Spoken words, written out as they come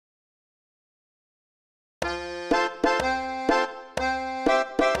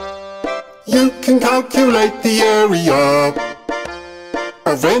You can calculate the area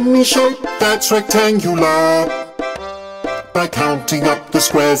of any shape that's rectangular by counting up the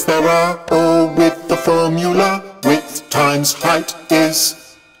squares there are, or with the formula width times height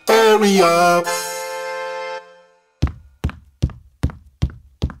is area.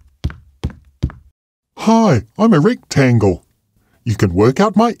 Hi, I'm a rectangle. You can work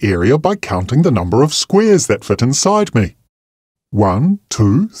out my area by counting the number of squares that fit inside me. 1,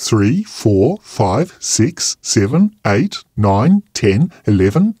 2, 3, 4, 5, 6, 7, 8, 9, 10,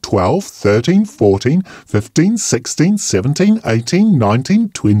 11, 12, 13, 14, 15, 16, 17, 18, 19,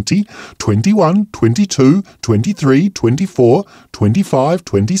 20, 21, 22, 23, 24, 25,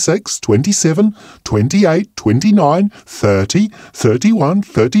 26, 27, 28, 29, 30, 31,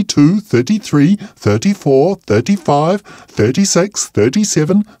 32, 33, 34, 35, 36,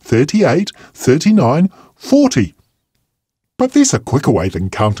 37, 38, 39, 40. But there's a quicker way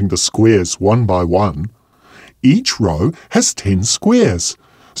than counting the squares one by one. Each row has 10 squares,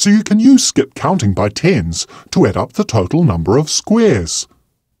 so you can use skip counting by tens to add up the total number of squares.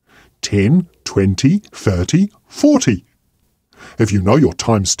 10, 20, 30, 40. If you know your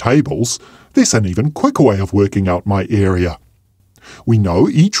times tables, there's an even quicker way of working out my area. We know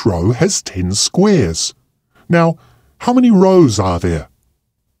each row has 10 squares. Now, how many rows are there?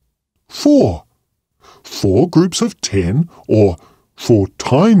 4. 4 groups of 10, or 4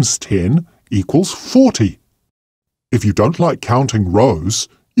 times 10, equals 40. If you don't like counting rows,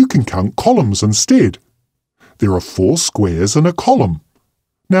 you can count columns instead. There are 4 squares in a column.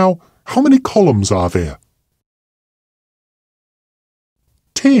 Now, how many columns are there?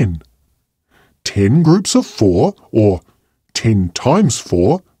 10. 10 groups of 4, or 10 times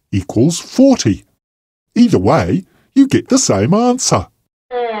 4, equals 40. Either way, you get the same answer.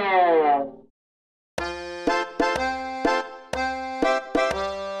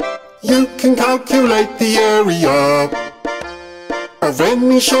 You can calculate the area of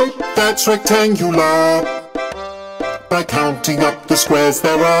any shape that's rectangular by counting up the squares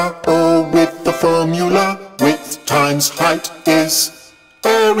there are, or with the formula width times height is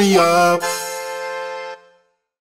area.